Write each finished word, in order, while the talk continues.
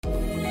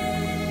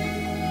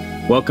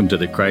Welcome to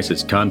the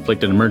Crisis,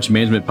 Conflict, and Emergency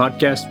Management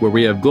podcast, where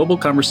we have global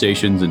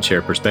conversations and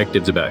share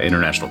perspectives about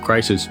international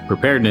crisis,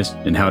 preparedness,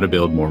 and how to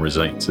build more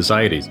resilient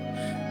societies.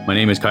 My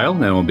name is Kyle,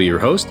 and I will be your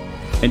host.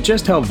 And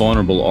just how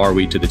vulnerable are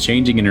we to the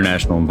changing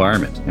international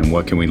environment, and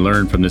what can we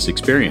learn from this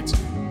experience?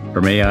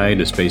 From AI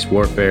to space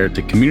warfare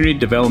to community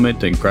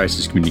development and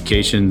crisis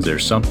communications,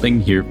 there's something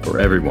here for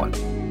everyone.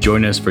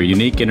 Join us for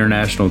unique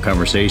international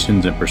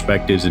conversations and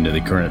perspectives into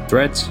the current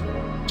threats,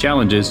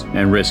 challenges,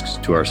 and risks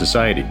to our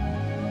society.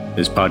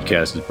 This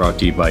podcast is brought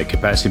to you by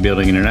Capacity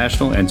Building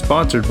International and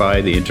sponsored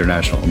by the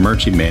International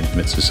Emergency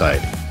Management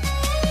Society.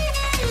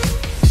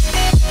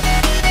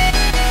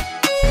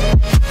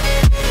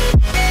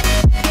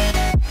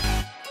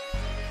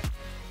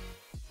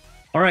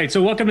 All right,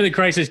 so welcome to the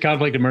Crisis,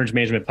 Conflict, Emergency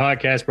Management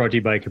podcast brought to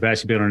you by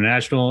Capacity Building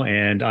International,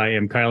 and I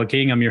am Kyle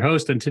King. I'm your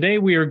host, and today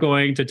we are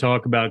going to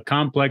talk about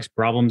complex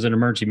problems in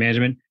emergency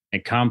management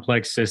and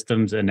complex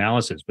systems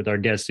analysis with our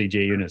guest,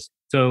 CJ Unis.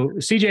 So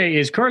CJ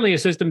is currently a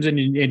systems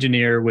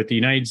engineer with the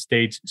United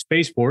States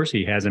Space Force.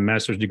 He has a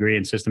master's degree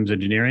in systems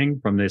engineering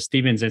from the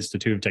Stevens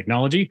Institute of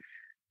Technology.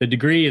 The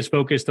degree is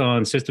focused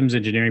on systems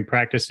engineering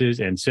practices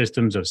and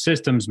systems of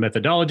systems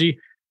methodology,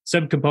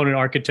 subcomponent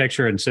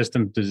architecture, and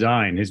systems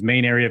design. His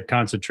main area of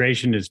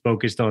concentration is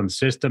focused on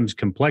systems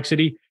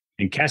complexity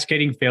and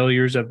cascading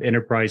failures of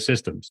enterprise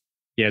systems.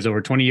 He has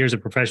over 20 years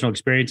of professional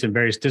experience in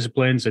various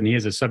disciplines, and he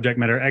is a subject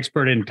matter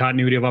expert in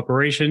continuity of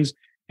operations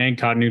and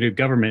continuity of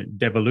government,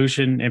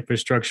 devolution,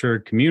 infrastructure,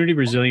 community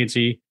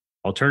resiliency,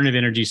 alternative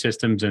energy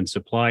systems, and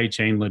supply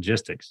chain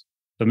logistics.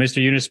 So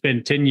Mr. Unis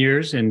spent 10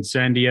 years in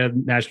Sandia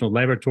National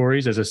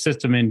Laboratories as a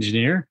system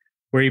engineer,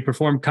 where he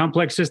performed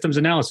complex systems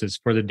analysis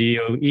for the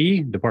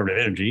DOE, Department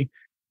of Energy,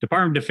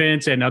 Department of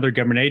Defense, and other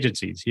government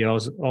agencies. He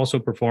also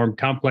performed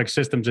complex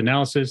systems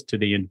analysis to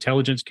the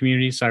intelligence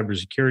community,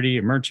 cybersecurity,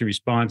 emergency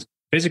response,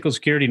 physical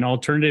security, and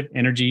alternative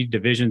energy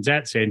divisions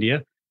at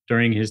Sandia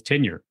during his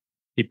tenure.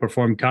 He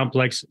performed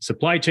complex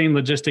supply chain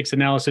logistics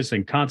analysis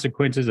and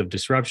consequences of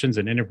disruptions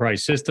in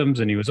enterprise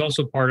systems, and he was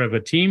also part of a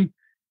team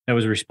that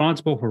was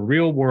responsible for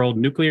real-world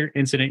nuclear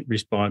incident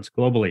response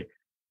globally.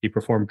 He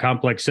performed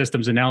complex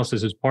systems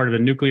analysis as part of the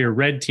nuclear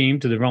red team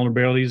to the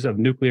vulnerabilities of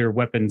nuclear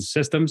weapons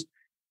systems,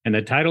 and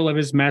the title of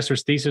his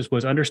master's thesis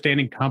was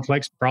Understanding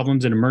Complex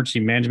Problems in Emergency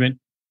Management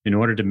in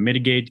Order to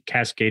Mitigate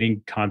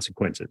Cascading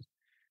Consequences.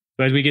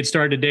 So as we get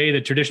started today,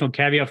 the traditional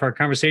caveat for our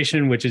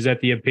conversation, which is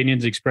that the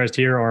opinions expressed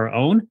here are our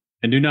own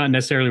and do not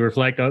necessarily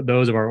reflect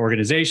those of our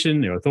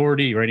organization, the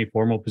authority, or any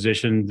formal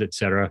positions, et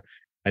cetera.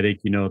 I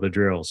think you know the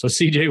drill. So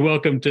CJ,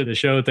 welcome to the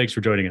show. Thanks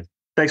for joining us.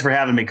 Thanks for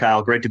having me,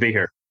 Kyle. Great to be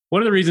here.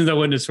 One of the reasons I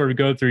wanted to sort of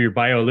go through your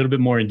bio a little bit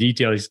more in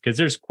detail is because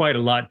there's quite a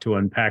lot to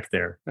unpack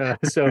there.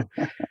 So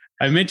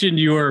I mentioned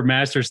your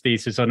master's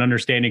thesis on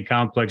understanding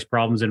complex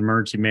problems in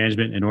emergency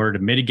management in order to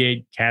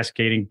mitigate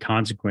cascading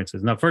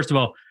consequences. Now, first of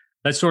all,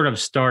 let's sort of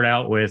start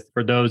out with,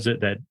 for those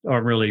that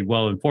aren't really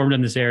well informed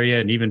in this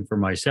area, and even for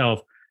myself,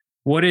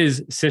 what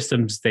is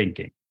systems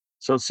thinking?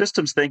 So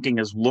systems thinking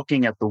is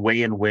looking at the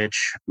way in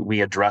which we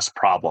address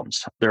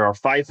problems. There are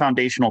 5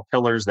 foundational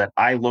pillars that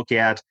I look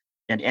at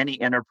in any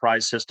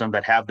enterprise system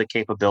that have the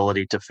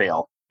capability to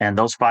fail. And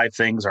those 5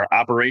 things are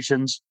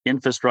operations,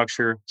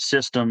 infrastructure,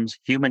 systems,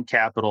 human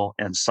capital,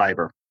 and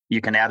cyber.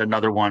 You can add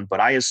another one, but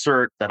I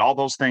assert that all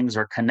those things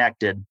are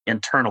connected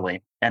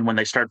internally. And when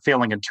they start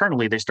failing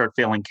internally, they start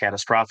failing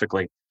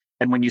catastrophically.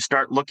 And when you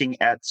start looking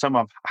at some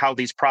of how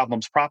these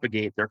problems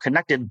propagate, they're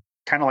connected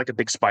kind of like a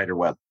big spider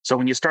web. So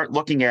when you start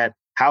looking at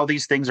how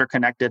these things are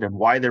connected and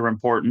why they're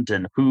important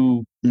and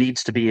who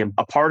needs to be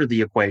a part of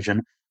the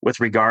equation with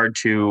regard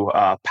to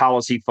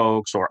policy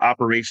folks or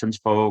operations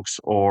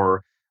folks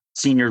or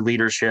senior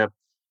leadership,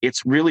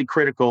 it's really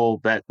critical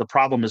that the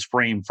problem is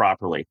framed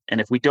properly. And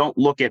if we don't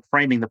look at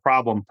framing the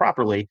problem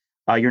properly,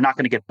 you're not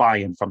going to get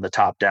buy-in from the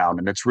top down.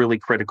 And it's really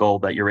critical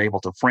that you're able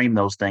to frame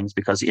those things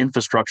because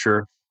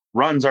infrastructure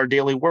runs our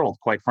daily world,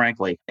 quite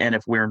frankly. And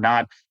if we're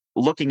not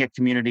looking at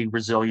community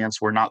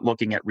resilience, we're not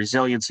looking at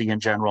resiliency in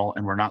general,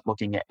 and we're not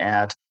looking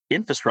at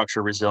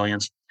infrastructure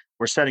resilience,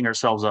 we're setting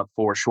ourselves up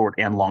for short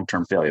and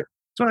long-term failure.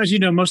 So as you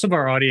know, most of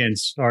our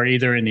audience are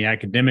either in the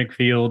academic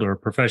field or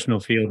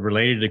professional field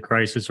related to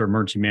crisis or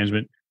emergency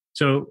management.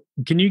 So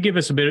can you give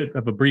us a bit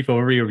of a brief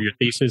overview of your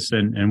thesis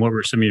and what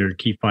were some of your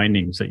key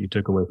findings that you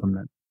took away from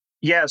that?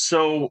 Yeah,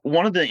 so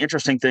one of the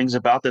interesting things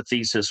about the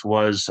thesis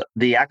was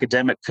the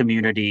academic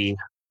community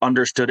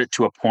understood it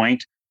to a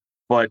point,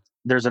 but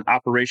there's an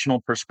operational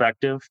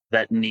perspective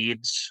that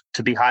needs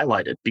to be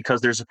highlighted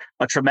because there's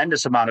a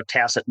tremendous amount of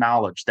tacit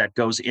knowledge that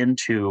goes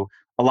into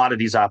a lot of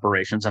these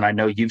operations. And I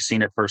know you've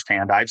seen it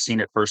firsthand. I've seen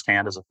it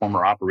firsthand as a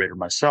former operator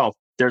myself.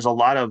 There's a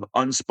lot of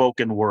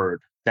unspoken word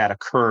that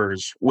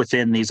occurs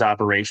within these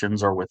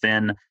operations or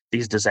within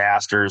these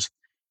disasters.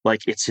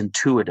 Like it's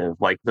intuitive,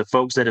 like the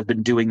folks that have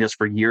been doing this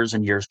for years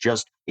and years,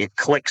 just it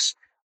clicks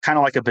kind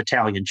of like a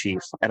battalion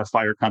chief at a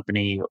fire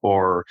company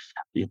or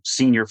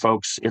senior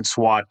folks in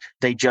SWAT.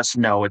 They just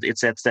know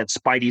it's that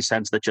spidey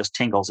sense that just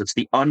tingles. It's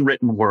the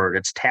unwritten word.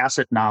 It's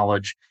tacit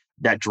knowledge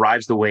that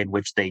drives the way in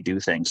which they do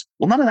things.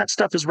 Well, none of that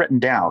stuff is written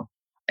down.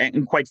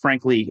 And quite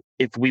frankly,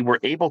 if we were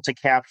able to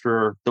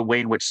capture the way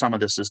in which some of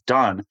this is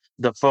done,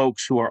 the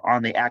folks who are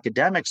on the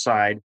academic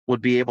side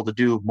would be able to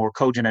do more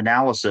cogent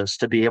analysis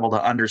to be able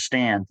to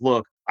understand,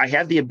 look, I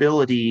have the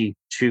ability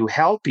to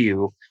help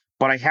you,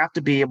 but I have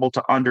to be able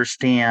to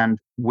understand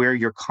where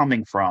you're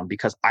coming from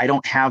because I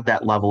don't have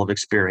that level of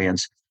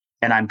experience.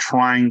 And I'm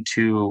trying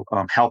to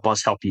help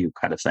us help you,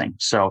 kind of thing.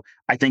 So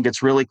I think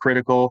it's really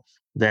critical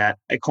that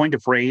I coined a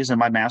phrase in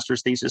my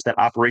master's thesis that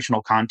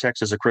operational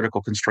context is a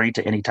critical constraint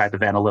to any type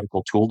of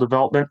analytical tool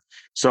development.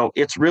 So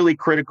it's really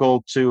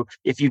critical to,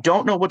 if you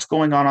don't know what's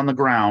going on the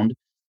ground,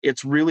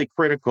 it's really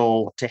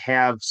critical to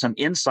have some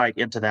insight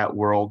into that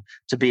world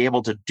to be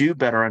able to do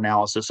better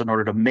analysis in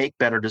order to make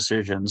better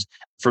decisions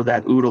for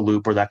that OODA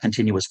loop or that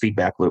continuous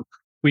feedback loop.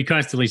 We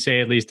constantly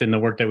say, at least in the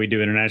work that we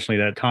do internationally,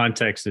 that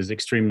context is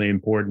extremely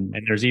important.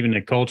 And there's even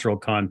a cultural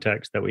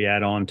context that we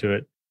add on to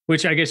it,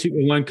 which I guess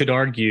one could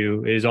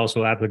argue is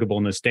also applicable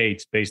in the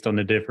States based on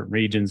the different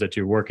regions that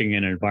you're working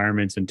in,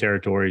 environments and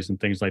territories and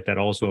things like that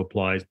also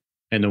applies,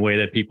 and the way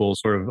that people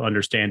sort of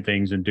understand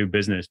things and do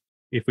business.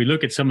 If we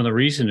look at some of the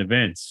recent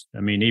events,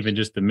 I mean, even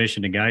just the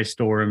Michigan ice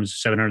storms,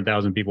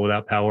 700,000 people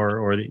without power,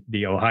 or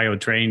the Ohio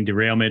train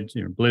derailment,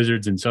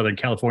 blizzards in Southern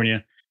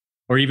California,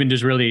 or even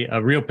just really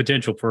a real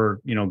potential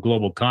for,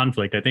 global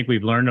conflict. I think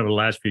we've learned over the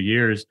last few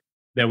years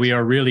that we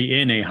are really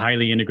in a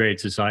highly integrated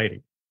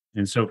society.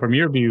 And so from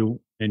your view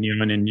and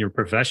in your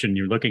profession,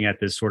 you're looking at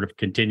this sort of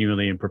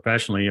continually and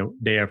professionally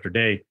day after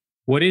day.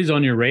 What is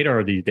on your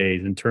radar these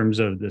days in terms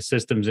of the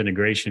systems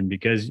integration?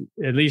 Because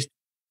at least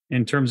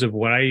in terms of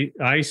what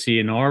I see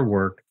in our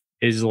work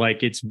is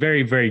like it's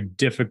very, very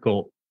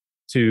difficult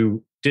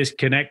to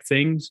disconnect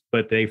things,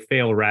 but they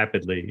fail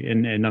rapidly.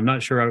 And I'm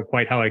not sure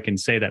quite how I can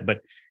say that,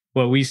 but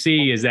what we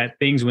see is that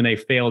things, when they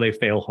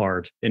fail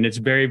hard. And it's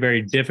very,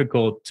 very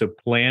difficult to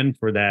plan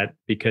for that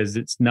because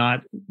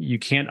you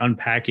can't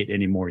unpack it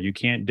anymore. You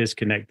can't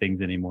disconnect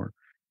things anymore.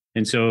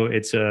 And so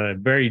it's a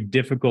very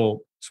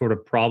difficult sort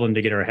of problem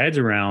to get our heads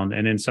around.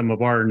 And in some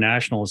of our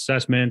national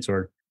assessments,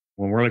 or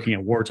when we're looking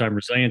at wartime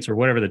resilience or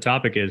whatever the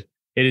topic is,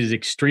 it is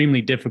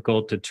extremely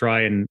difficult to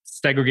try and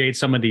segregate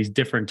some of these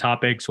different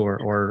topics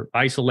or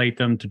isolate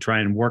them to try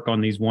and work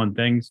on this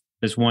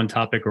one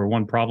topic or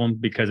one problem,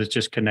 because it's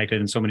just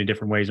connected in so many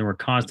different ways. And we're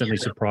constantly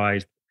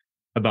surprised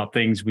about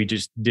things we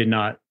just did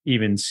not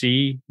even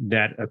see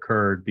that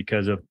occurred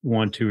because of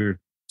 1, 2, or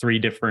 3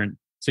 different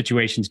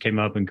situations came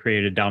up and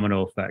created a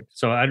domino effect.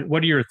 So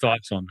what are your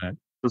thoughts on that?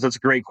 That's a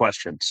great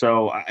question.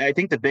 So I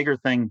think the bigger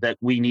thing that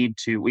we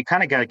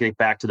kind of got to get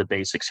back to the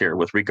basics here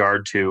with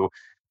regard to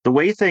the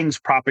way things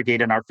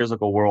propagate in our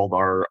physical world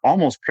are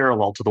almost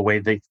parallel to the way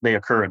they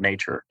occur in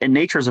nature. And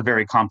nature is a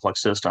very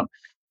complex system.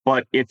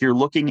 But if you're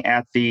looking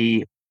at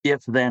the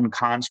if-then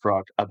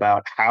construct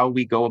about how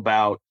we go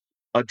about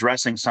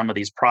addressing some of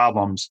these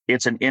problems,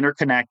 it's an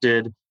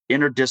interconnected,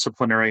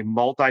 interdisciplinary,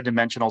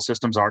 multidimensional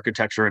systems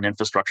architecture and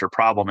infrastructure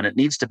problem, and it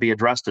needs to be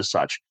addressed as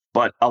such.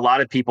 But a lot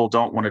of people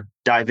don't want to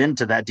dive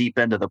into that deep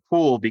end of the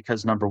pool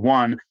because, number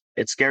one,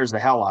 it scares the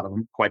hell out of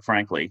them, quite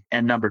frankly.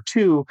 And number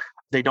two,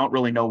 they don't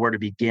really know where to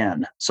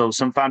begin. So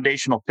some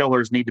foundational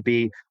pillars need to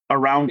be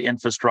around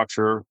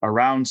infrastructure,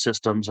 around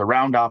systems,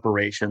 around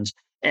operations,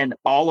 and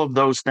all of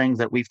those things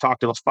that we've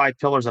talked about, those 5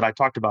 pillars that I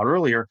talked about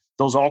earlier,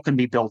 those all can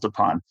be built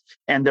upon.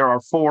 And there are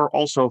 4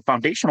 also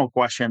foundational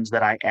questions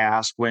that I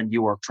ask when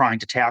you are trying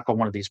to tackle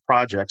one of these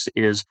projects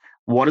is,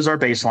 what is our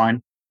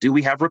baseline? Do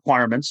we have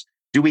requirements?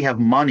 Do we have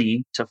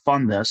money to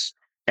fund this?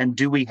 And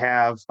do we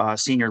have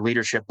senior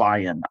leadership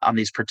buy-in on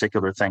these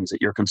particular things that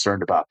you're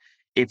concerned about?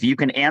 If you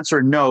can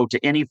answer no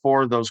to any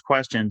 4 of those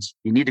questions,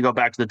 you need to go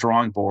back to the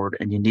drawing board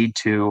and you need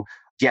to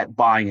get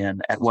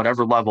buy-in at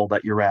whatever level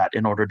that you're at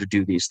in order to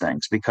do these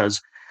things, because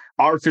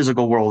our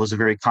physical world is a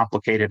very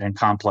complicated and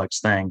complex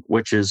thing,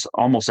 which is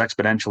almost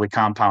exponentially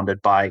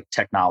compounded by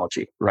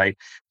technology, right?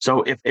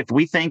 So if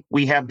we think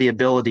we have the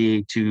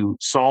ability to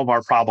solve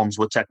our problems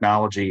with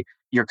technology,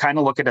 you're kind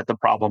of looking at the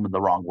problem in the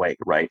wrong way,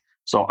 right?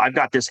 So I've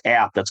got this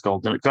app that's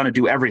going to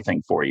do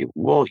everything for you.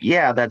 Well,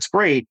 yeah, that's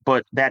great,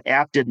 but that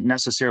app didn't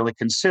necessarily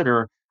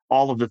consider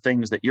all of the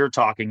things that you're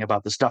talking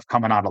about, the stuff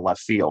coming out of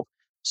left field.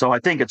 So I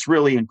think it's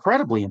really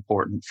incredibly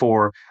important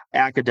for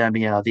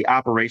academia, the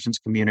operations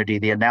community,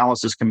 the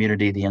analysis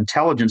community, the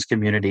intelligence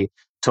community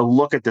to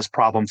look at this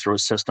problem through a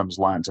systems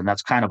lens. And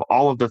that's kind of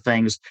all of the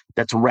things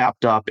that's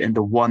wrapped up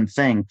into one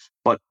thing,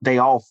 but they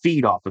all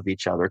feed off of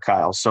each other,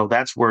 Kyle. So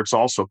that's where it's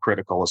also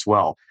critical as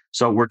well.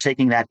 So we're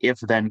taking that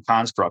if-then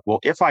construct.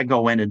 Well, if I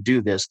go in and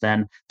do this,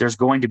 then there's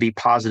going to be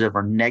positive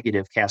or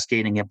negative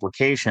cascading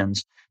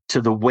implications to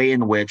the way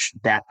in which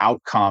that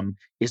outcome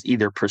is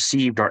either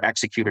perceived or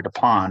executed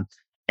upon.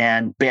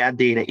 And bad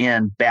data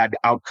in, bad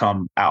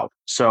outcome out.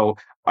 So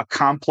a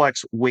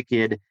complex,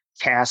 wicked,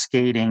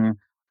 cascading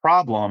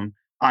problem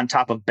on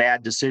top of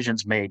bad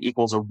decisions made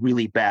equals a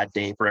really bad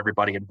day for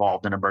everybody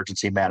involved in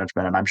emergency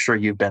management. And I'm sure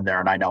you've been there,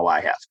 and I know I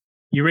have.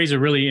 You raise a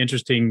really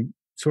interesting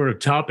sort of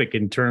topic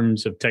in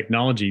terms of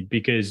technology,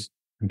 because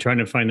I'm trying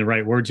to find the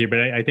right words here, but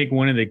I think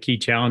one of the key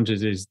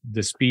challenges is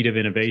the speed of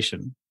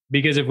innovation.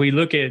 Because if we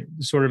look at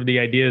sort of the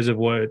ideas of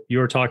what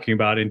you're talking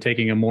about and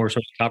taking a more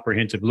sort of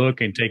comprehensive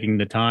look and taking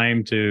the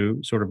time to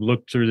sort of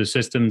look through the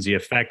systems, the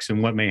effects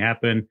and what may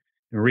happen,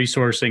 and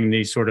resourcing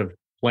these sort of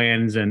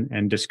plans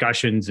and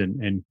discussions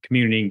and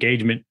community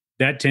engagement,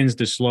 that tends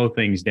to slow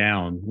things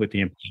down with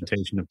the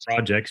implementation of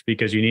projects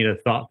because you need a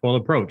thoughtful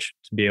approach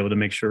to be able to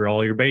make sure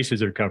all your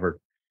bases are covered.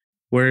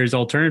 Whereas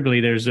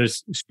alternatively, there's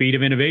this speed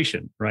of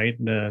innovation, right?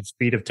 The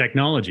speed of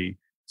technology.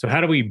 So how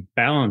do we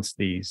balance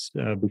these?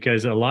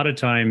 Because a lot of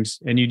times,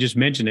 and you just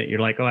mentioned it, you're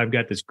like, oh, I've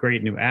got this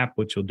great new app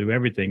which will do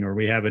everything, or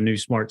we have a new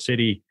smart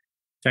city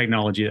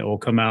technology that will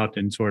come out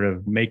and sort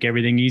of make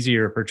everything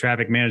easier for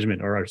traffic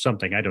management or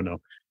something. I don't know.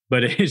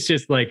 But it's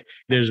just like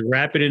there's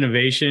rapid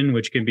innovation,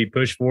 which can be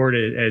pushed forward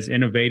as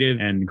innovative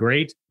and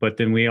great. But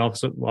then we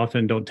also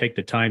often don't take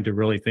the time to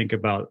really think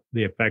about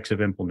the effects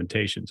of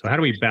implementation. So how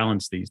do we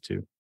balance these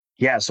two?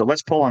 Yeah, so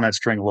let's pull on that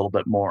string a little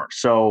bit more.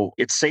 So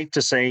it's safe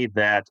to say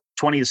that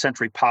 20th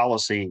century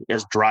policy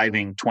is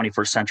driving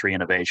 21st century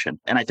innovation.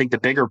 And I think the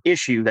bigger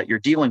issue that you're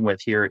dealing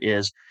with here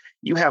is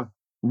you have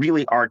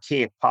really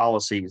archaic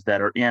policies that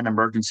are in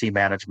emergency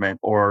management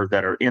or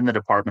that are in the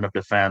Department of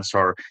Defense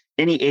or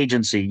any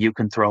agency you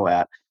can throw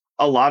at.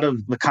 A lot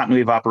of the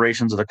continuity of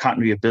operations or the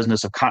continuity of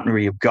business, of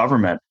continuity of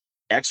government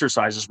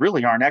exercises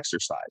really aren't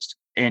exercised.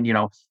 And,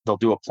 they'll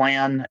do a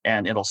plan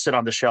and it'll sit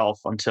on the shelf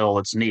until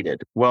it's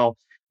needed. Well,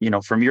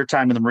 from your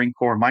time in the Marine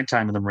Corps, my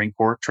time in the Marine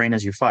Corps, train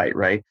as you fight,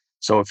 right?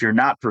 So if you're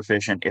not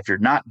proficient, if you're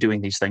not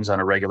doing these things on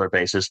a regular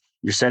basis,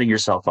 you're setting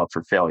yourself up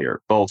for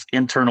failure, both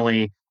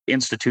internally,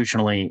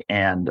 institutionally,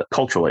 and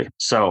culturally.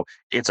 So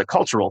it's a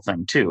cultural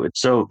thing too.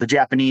 So the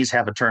Japanese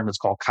have a term that's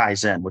called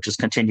Kaizen, which is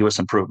continuous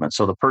improvement.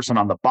 So the person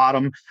on the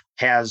bottom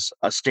has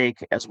a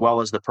stake as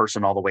well as the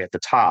person all the way at the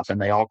top, and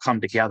they all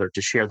come together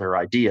to share their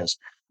ideas.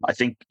 I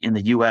think in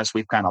the US,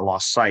 we've kind of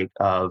lost sight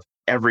of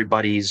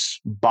everybody's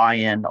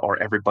buy-in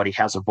or everybody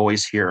has a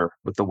voice here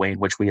with the way in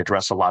which we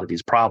address a lot of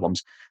these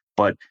problems.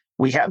 But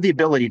we have the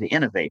ability to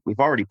innovate. We've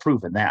already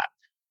proven that.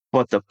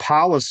 But the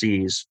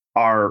policies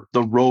are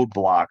the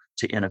roadblock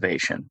to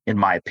innovation, in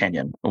my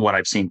opinion, what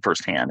I've seen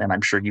firsthand. And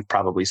I'm sure you've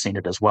probably seen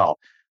it as well.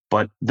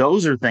 But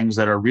those are things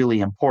that are really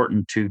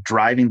important to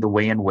driving the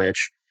way in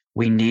which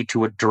we need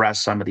to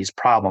address some of these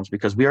problems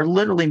because we are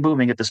literally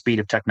moving at the speed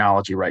of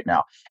technology right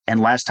now.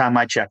 And last time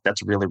I checked,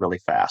 that's really, really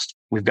fast.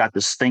 We've got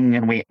this thing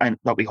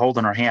that we hold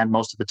in our hand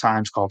most of the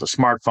times called a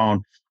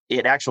smartphone.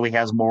 It actually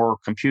has more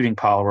computing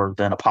power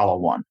than Apollo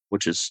 1,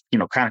 which is,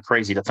 kind of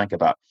crazy to think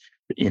about.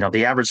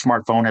 The average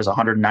smartphone has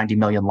 190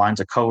 million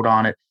lines of code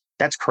on it.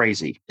 That's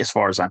crazy as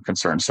far as I'm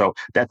concerned. So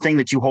that thing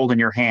that you hold in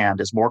your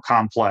hand is more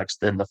complex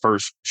than the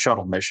first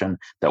shuttle mission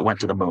that went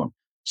to the moon.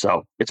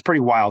 So it's pretty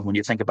wild when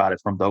you think about it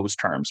from those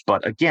terms.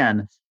 But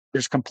again,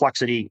 there's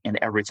complexity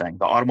in everything.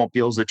 The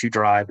automobiles that you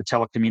drive, the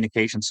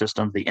telecommunication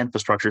systems, the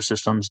infrastructure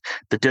systems,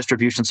 the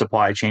distribution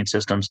supply chain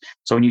systems.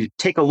 So when you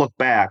take a look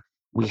back,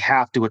 we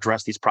have to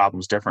address these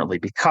problems differently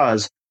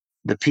because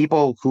the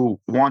people who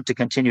want to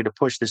continue to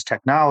push this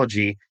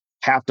technology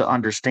have to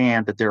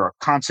understand that there are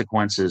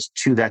consequences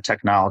to that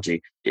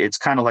technology. It's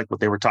kind of like what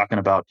they were talking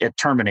about at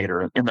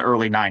Terminator in the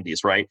early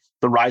 90s, right?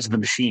 The rise of the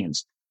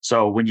machines.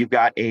 So when you've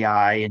got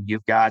AI and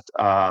you've got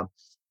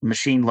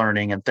machine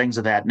learning and things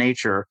of that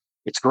nature,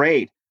 it's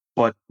great,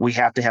 but we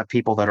have to have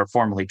people that are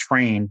formally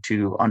trained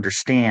to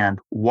understand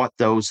what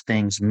those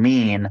things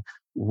mean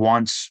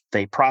once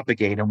they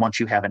propagate and once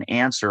you have an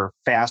answer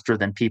faster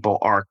than people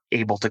are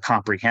able to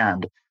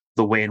comprehend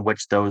the way in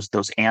which those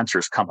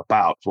answers come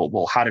about.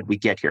 Well, how did we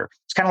get here?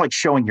 It's kind of like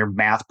showing your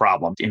math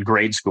problem in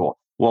grade school.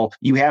 Well,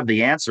 you have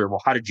the answer.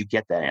 Well, how did you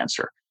get that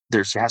answer?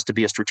 There has to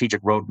be a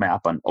strategic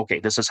roadmap on, okay,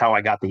 this is how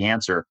I got the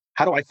answer.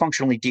 How do I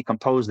functionally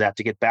decompose that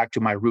to get back to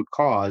my root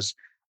cause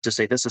to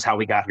say this is how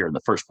we got here in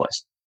the first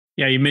place?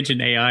 Yeah, you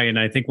mentioned AI, and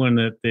I think one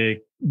of the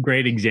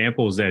great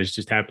examples that has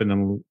just happened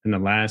in the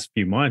last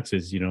few months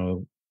is,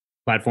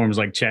 platforms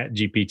like Chat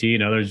GPT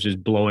and others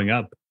just blowing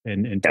up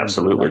in terms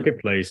of the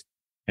marketplace,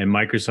 and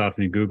Microsoft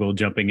and Google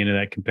jumping into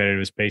that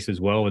competitive space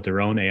as well with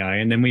their own AI.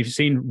 And then we've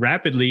seen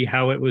rapidly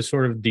how it was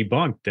sort of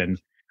debunked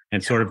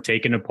and sort of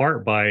taken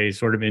apart by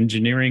sort of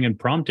engineering and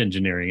prompt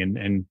engineering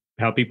and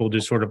how people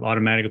just sort of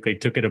automatically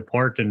took it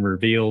apart and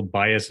revealed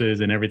biases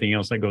and everything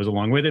else that goes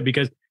along with it.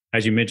 Because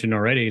as you mentioned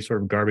already,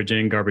 sort of garbage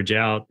in, garbage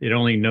out, it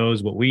only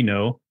knows what we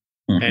know.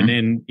 Mm-hmm. And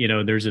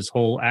then, there's this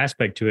whole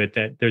aspect to it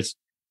that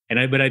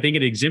but I think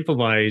it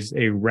exemplifies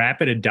a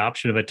rapid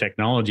adoption of a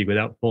technology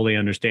without fully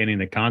understanding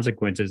the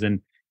consequences. And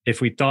if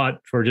we thought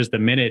for just a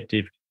minute,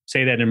 if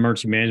say that in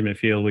emergency management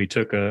field, we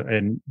took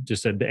and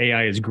just said the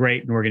AI is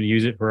great and we're going to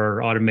use it for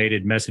our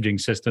automated messaging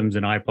systems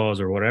and iPaws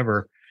or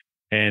whatever,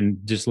 and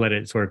just let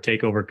it sort of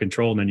take over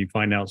control. And then you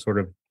find out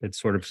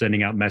it's sort of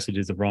sending out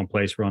messages of wrong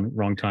place,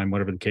 wrong time,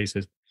 whatever the case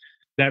is.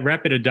 That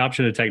rapid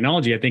adoption of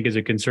technology, I think, is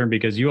a concern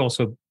because you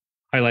also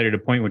highlighted a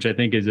point which I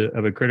think is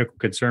of a critical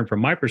concern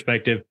from my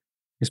perspective,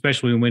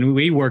 especially when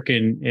we work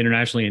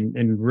internationally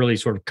in really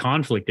sort of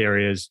conflict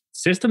areas.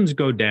 Systems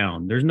go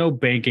down. There's no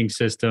banking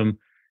system.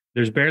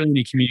 There's barely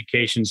any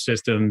communication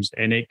systems.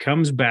 And it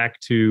comes back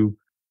to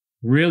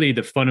really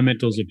the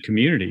fundamentals of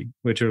community,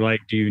 which are like,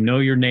 do you know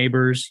your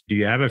neighbors? Do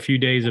you have a few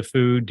days of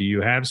food? Do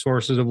you have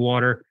sources of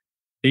water?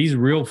 These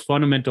real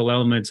fundamental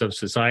elements of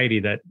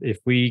society that if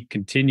we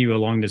continue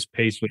along this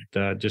pace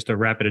with just a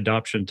rapid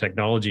adoption of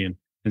technology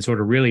and sort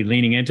of really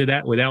leaning into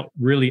that without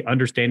really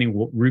understanding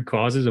what root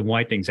causes and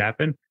why things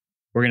happen,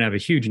 we're going to have a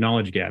huge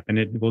knowledge gap, and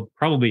it will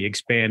probably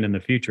expand in the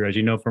future. As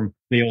you know from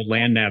the old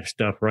land nav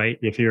stuff, right?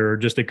 If you're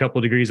just a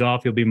couple degrees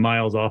off, you'll be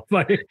miles off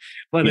by the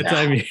Yeah,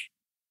 time you.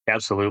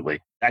 absolutely.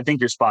 I think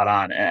you're spot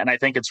on. And I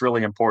think it's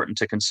really important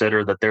to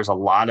consider that there's a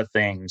lot of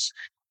things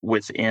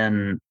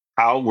within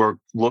how we're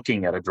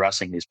looking at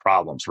addressing these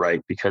problems, right?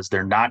 Because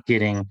they're not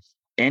getting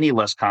any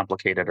less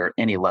complicated or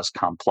any less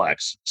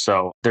complex.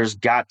 So there's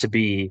got to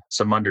be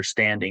some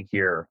understanding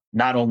here,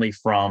 not only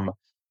from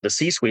the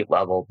C suite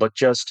level, but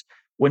just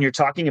when you're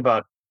talking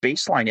about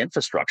baseline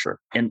infrastructure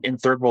in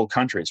third world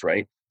countries,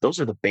 right?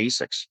 Those are the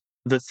basics.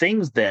 The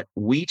things that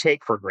we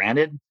take for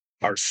granted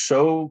are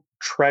so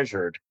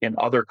treasured in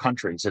other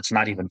countries, it's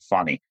not even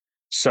funny.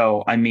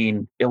 So, I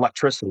mean,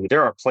 electricity,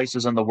 there are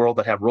places in the world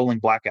that have rolling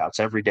blackouts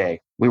every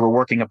day. We were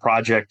working a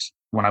project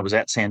when I was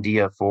at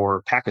Sandia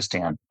for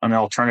Pakistan on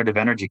alternative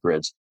energy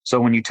grids. So,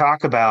 when you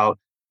talk about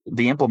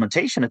the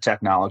implementation of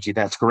technology,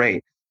 that's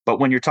great. But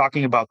when you're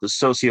talking about the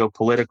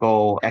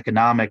socio-political,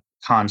 economic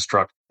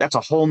construct, that's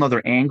a whole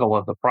nother angle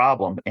of the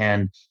problem.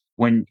 And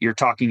when you're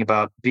talking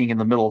about being in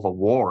the middle of a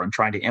war and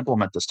trying to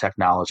implement this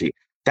technology,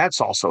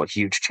 that's also a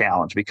huge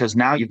challenge because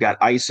now you've got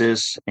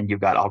ISIS and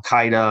you've got Al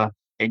Qaeda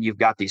and you've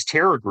got these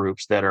terror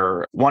groups that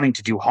are wanting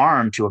to do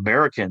harm to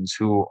Americans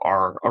who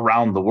are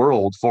around the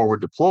world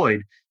forward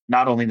deployed,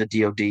 not only in the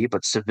DoD,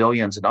 but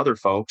civilians and other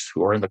folks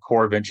who are in the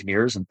Corps of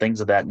Engineers and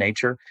things of that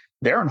nature.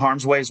 They're in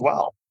harm's way as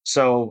well.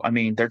 So, I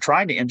mean, they're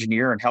trying to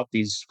engineer and help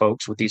these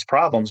folks with these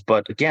problems.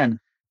 But again,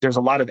 there's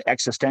a lot of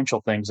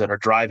existential things that are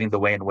driving the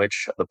way in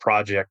which the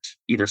project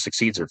either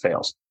succeeds or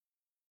fails.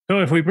 So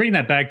if we bring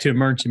that back to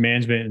emergency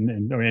management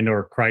and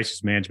or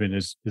crisis management,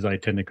 as I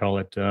tend to call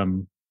it,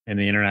 in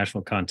the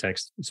international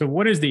context. So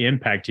what is the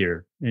impact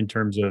here in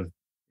terms of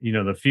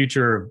the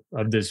future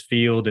of this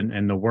field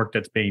and the work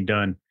that's being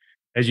done?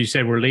 As you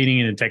said, we're leaning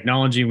into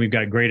technology and we've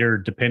got greater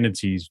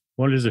dependencies.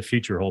 What does the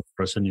future hold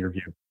for us in your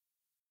view?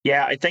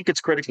 Yeah, I think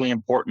it's critically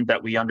important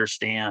that we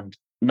understand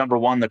number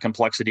one, the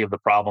complexity of the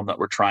problem that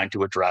we're trying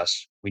to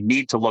address. We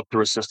need to look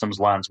through a systems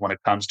lens when it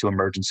comes to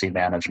emergency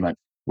management.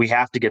 We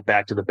have to get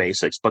back to the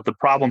basics, but the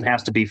problem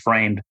has to be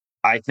framed.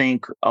 I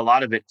think a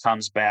lot of it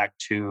comes back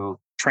to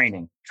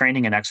training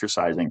and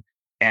exercising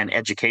and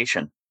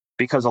education,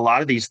 because a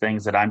lot of these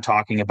things that I'm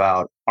talking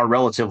about are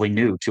relatively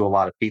new to a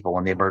lot of people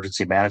in the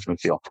emergency management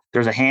field.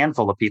 There's a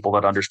handful of people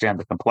that understand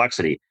the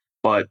complexity.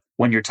 But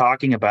when you're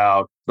talking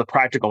about the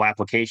practical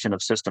application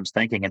of systems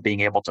thinking and being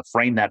able to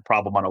frame that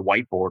problem on a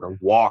whiteboard or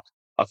walk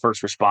a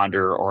first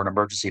responder or an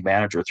emergency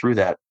manager through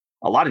that,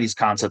 a lot of these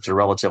concepts are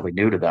relatively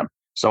new to them.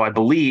 So I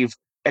believe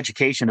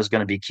education is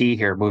going to be key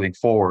here moving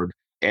forward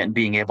and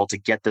being able to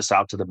get this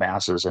out to the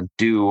masses and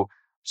do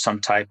some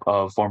type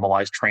of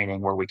formalized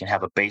training where we can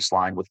have a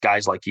baseline with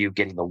guys like you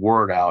getting the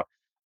word out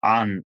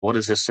on what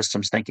is this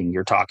systems thinking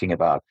you're talking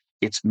about.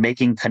 It's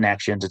making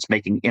connections, it's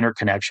making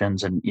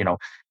interconnections, and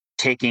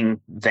taking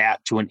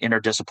that to an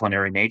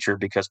interdisciplinary nature,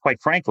 because quite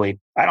frankly,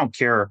 I don't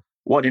care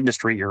what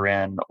industry you're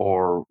in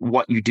or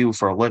what you do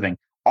for a living.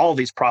 All of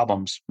these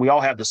problems, we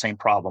all have the same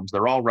problems.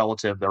 They're all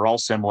relative, they're all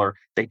similar.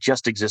 They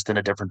just exist in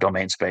a different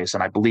domain space.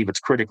 And I believe it's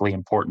critically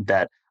important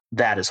that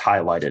that is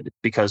highlighted,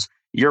 because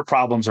your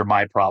problems are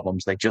my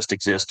problems. They just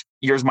exist.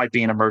 Yours might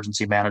be in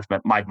emergency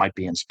management, mine might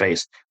be in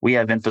space. We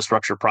have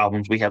infrastructure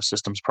problems, we have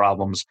systems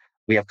problems,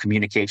 we have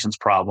communications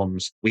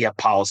problems, we have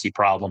policy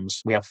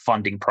problems, we have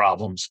funding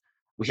problems.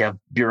 We have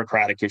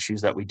bureaucratic issues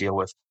that we deal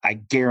with. I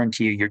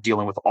guarantee you, you're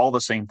dealing with all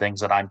the same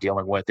things that I'm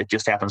dealing with. It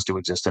just happens to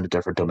exist in a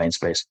different domain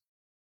space.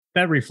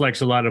 That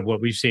reflects a lot of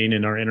what we've seen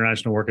in our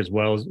international work as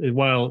well.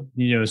 While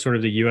sort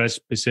of the U.S.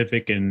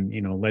 specific and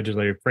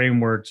legislative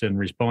frameworks and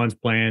response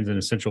plans and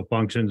essential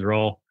functions are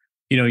all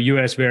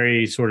U.S.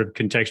 very sort of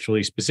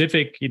contextually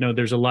specific.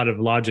 There's a lot of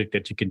logic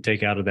that you can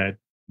take out of that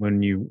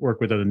when you work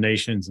with other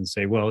nations and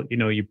say, well,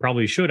 you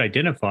probably should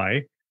identify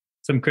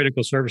some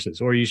critical services,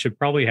 or you should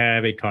probably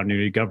have a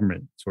continuity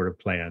government sort of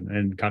plan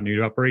and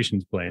continuity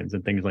operations plans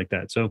and things like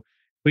that. So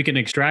we can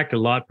extract a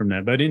lot from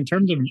that. But in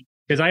terms of,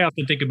 because I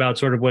often think about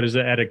sort of what is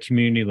at a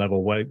community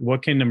level,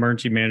 what can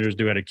emergency managers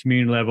do at a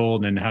community level,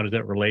 and then how does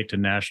that relate to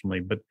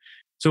nationally? But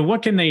so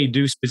what can they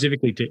do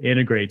specifically to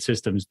integrate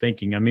systems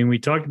thinking? I mean, we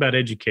talked about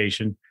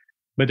education,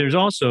 but there's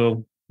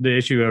also the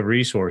issue of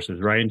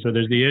resources, right? And so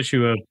there's the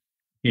issue of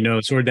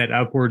sort of that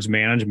upwards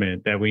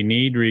management, that we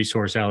need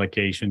resource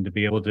allocation to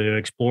be able to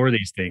explore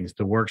these things,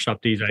 to workshop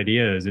these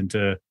ideas, and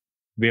to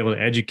be able to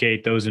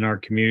educate those in our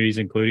communities,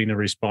 including the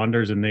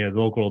responders and the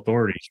local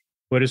authorities.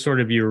 What is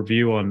sort of your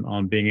view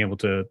on being able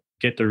to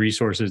get the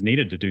resources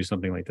needed to do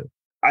something like this?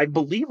 I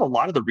believe a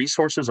lot of the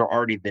resources are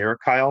already there,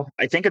 Kyle.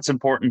 I think it's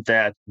important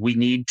that we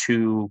need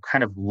to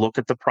kind of look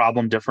at the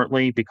problem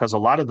differently, because a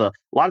lot of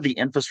the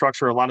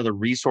infrastructure, a lot of the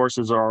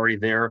resources are already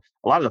there.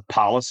 A lot of the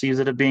policies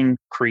that are being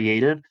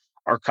created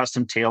are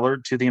custom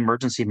tailored to the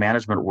emergency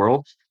management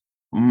world.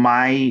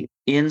 My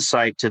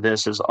insight to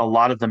this is a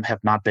lot of them have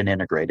not been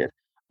integrated.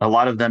 A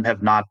lot of them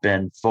have not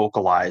been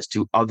vocalized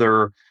to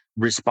other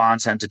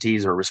response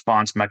entities or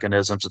response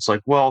mechanisms. It's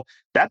like, well,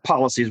 that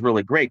policy is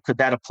really great. Could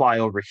that apply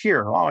over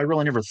here? Oh, I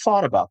really never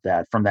thought about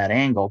that from that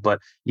angle. But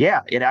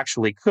yeah, it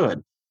actually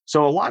could.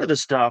 So a lot of the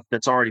stuff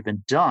that's already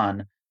been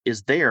done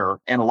is there.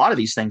 And a lot of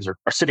these things are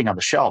sitting on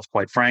the shelf,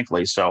 quite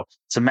frankly. So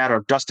it's a matter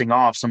of dusting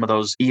off some of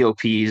those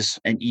EOPs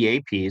and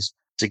EAPs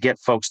to get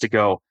folks to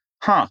go,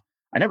 huh,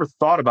 I never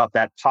thought about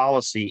that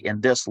policy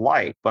in this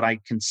light, but I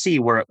can see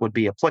where it would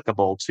be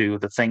applicable to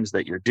the things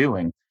that you're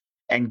doing.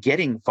 And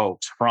getting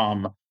folks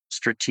from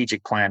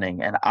strategic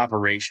planning and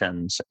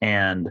operations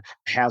and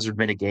hazard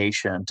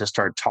mitigation to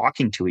start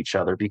talking to each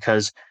other,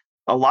 because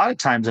a lot of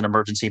times in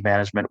emergency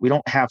management, we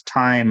don't have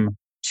time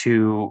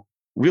to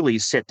really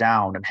sit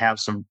down and have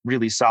some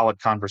really solid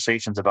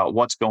conversations about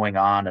what's going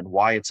on and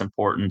why it's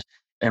important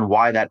and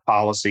why that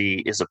policy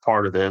is a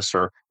part of this,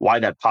 or why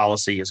that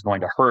policy is going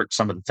to hurt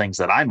some of the things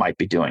that I might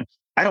be doing.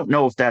 I don't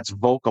know if that's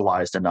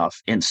vocalized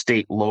enough in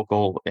state,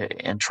 local,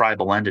 and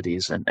tribal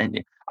entities.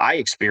 And I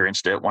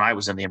experienced it when I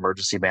was in the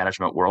emergency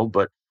management world,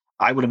 but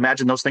I would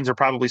imagine those things are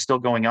probably still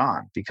going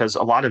on because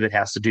a lot of it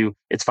has to do,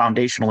 it's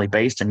foundationally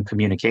based in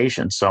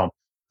communication. So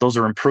those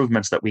are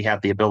improvements that we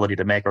have the ability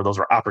to make, or those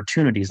are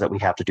opportunities that we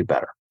have to do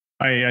better.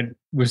 I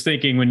was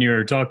thinking when you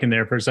were talking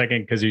there for a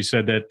second, because you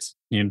said that,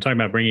 talking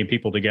about bringing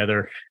people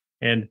together.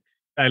 And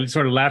I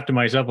sort of laughed to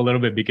myself a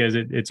little bit because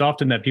it's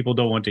often that people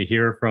don't want to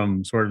hear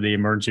from sort of the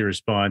emergency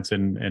response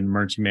and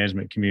emergency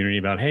management community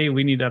about, hey,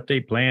 we need to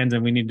update plans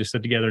and we need to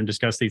sit together and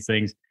discuss these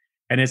things.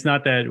 And it's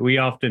not that we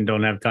often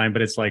don't have time,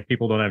 but it's like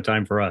people don't have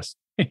time for us.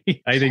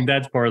 I think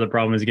that's part of the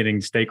problem, is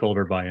getting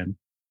stakeholder buy-in.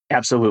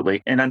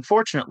 Absolutely. And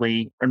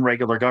unfortunately, in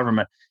regular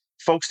government,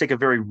 folks take a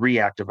very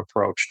reactive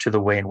approach to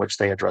the way in which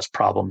they address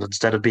problems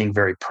instead of being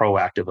very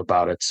proactive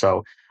about it.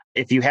 So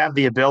if you have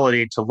the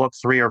ability to look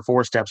 3 or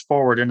 4 steps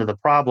forward into the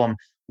problem,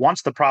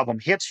 once the problem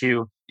hits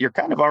you, you're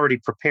kind of already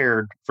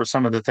prepared for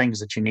some of the things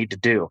that you need to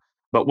do.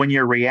 But when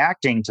you're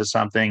reacting to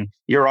something,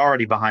 you're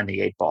already behind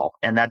the 8 ball,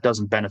 and that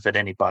doesn't benefit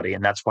anybody.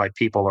 And that's why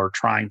people are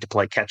trying to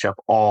play catch up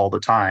all the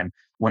time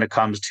when it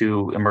comes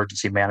to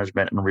emergency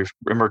management and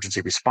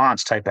emergency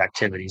response type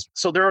activities.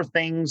 So there are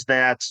things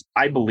that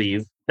I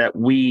believe that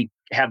we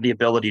have the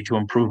ability to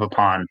improve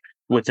upon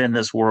within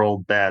this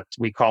world that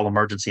we call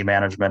emergency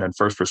management and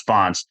first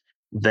response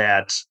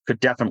that could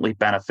definitely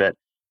benefit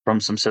from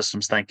some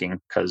systems thinking.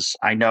 Because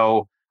I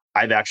know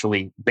I've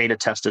actually beta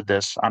tested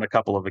this on a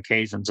couple of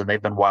occasions and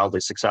they've been wildly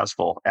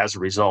successful as a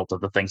result of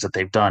the things that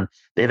they've done.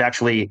 They've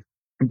actually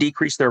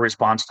decreased their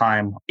response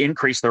time,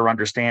 increased their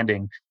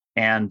understanding,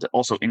 and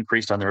also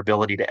increased on their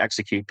ability to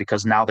execute,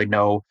 because now they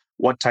know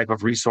what type of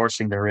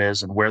resourcing there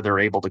is and where they're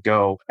able to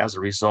go as a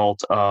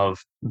result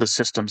of the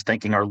systems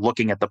thinking or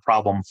looking at the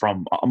problem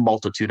from a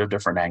multitude of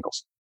different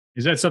angles.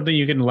 Is that something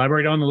you can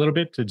elaborate on a little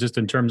bit, to just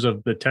in terms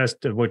of the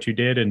test of what you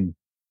did? And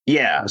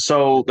yeah,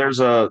 so there's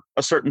a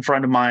certain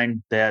friend of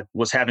mine that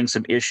was having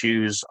some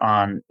issues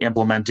on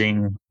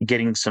implementing,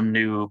 getting some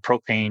new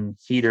propane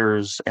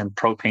heaters and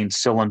propane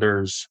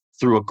cylinders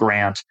through a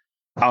grant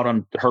out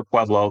on her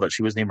pueblo that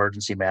she was the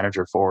emergency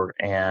manager for.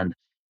 And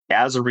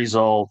as a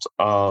result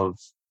of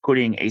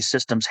putting a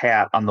systems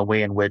hat on the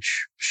way in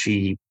which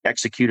she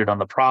executed on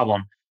the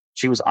problem,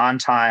 she was on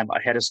time,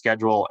 ahead of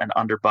schedule, and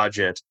under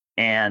budget.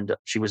 And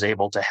she was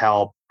able to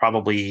help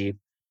probably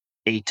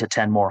 8 to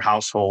 10 more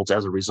households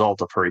as a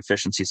result of her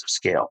efficiencies of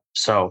scale.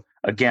 So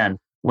again,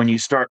 when you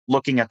start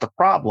looking at the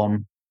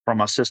problem from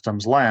a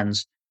systems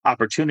lens,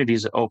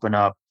 opportunities open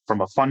up from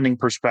a funding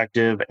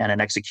perspective and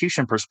an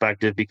execution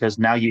perspective, because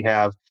now you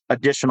have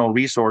additional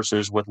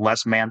resources with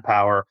less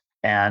manpower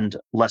and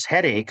less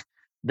headache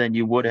than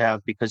you would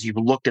have, because you've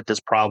looked at this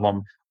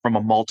problem from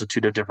a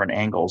multitude of different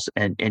angles,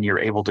 and you're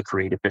able to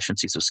create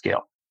efficiencies of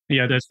scale.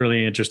 yeah, that's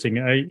really interesting.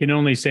 I can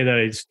only say that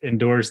I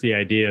endorse the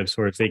idea of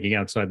sort of thinking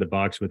outside the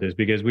box with this,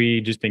 because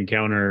we just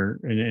encounter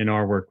in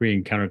our work, we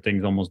encounter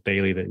things almost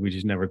daily that we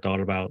just never thought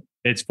about.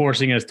 It's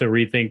forcing us to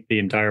rethink the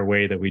entire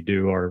way that we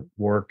do our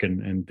work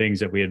and things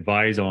that we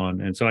advise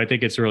on. And so I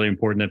think it's really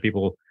important that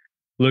people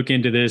look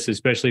into this,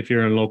 especially if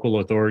you're in a local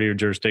authority or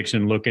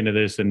jurisdiction, look into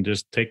this and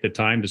just take the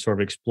time to sort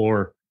of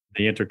explore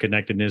the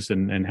interconnectedness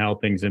and how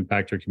things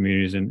impact your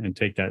communities, and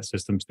take that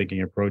systems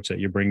thinking approach that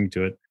you're bringing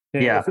to it.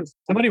 Yeah. If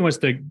somebody wants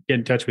to get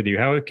in touch with you,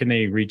 how can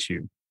they reach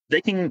you?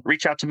 They can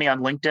reach out to me on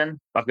LinkedIn.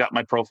 I've got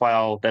my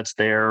profile that's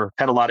there.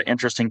 Had a lot of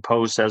interesting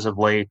posts as of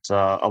late.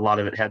 A lot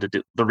of it had to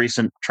do, the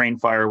recent train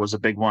fire was a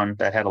big one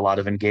that had a lot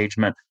of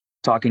engagement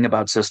talking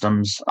about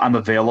systems. I'm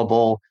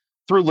available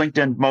through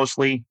LinkedIn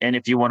mostly. And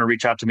if you want to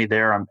reach out to me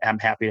there, I'm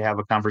happy to have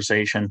a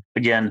conversation.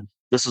 Again,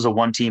 this is a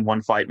one team,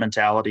 one fight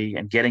mentality,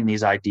 and getting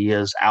these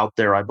ideas out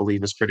there, I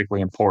believe, is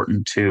critically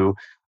important to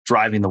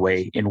driving the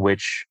way in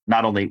which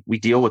not only we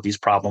deal with these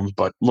problems,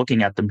 but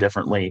looking at them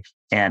differently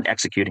and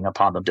executing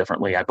upon them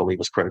differently, I believe,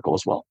 is critical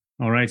as well.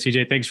 All right,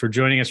 CJ, thanks for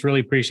joining us. Really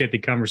appreciate the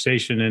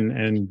conversation,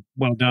 and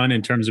well done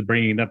in terms of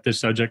bringing up this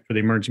subject for the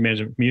emergency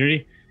management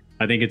community.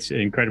 I think it's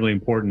incredibly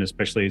important,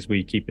 especially as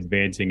we keep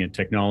advancing in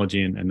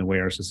technology and the way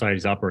our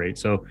societies operate.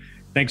 So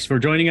thanks for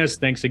joining us.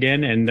 Thanks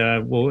again.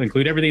 And we'll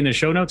include everything in the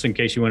show notes in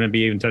case you want to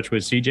be in touch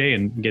with CJ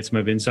and get some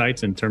of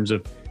insights in terms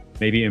of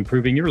maybe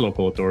improving your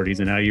local authorities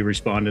and how you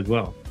respond as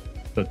well.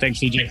 So thanks,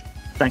 CJ.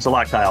 Thanks a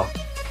lot, Kyle.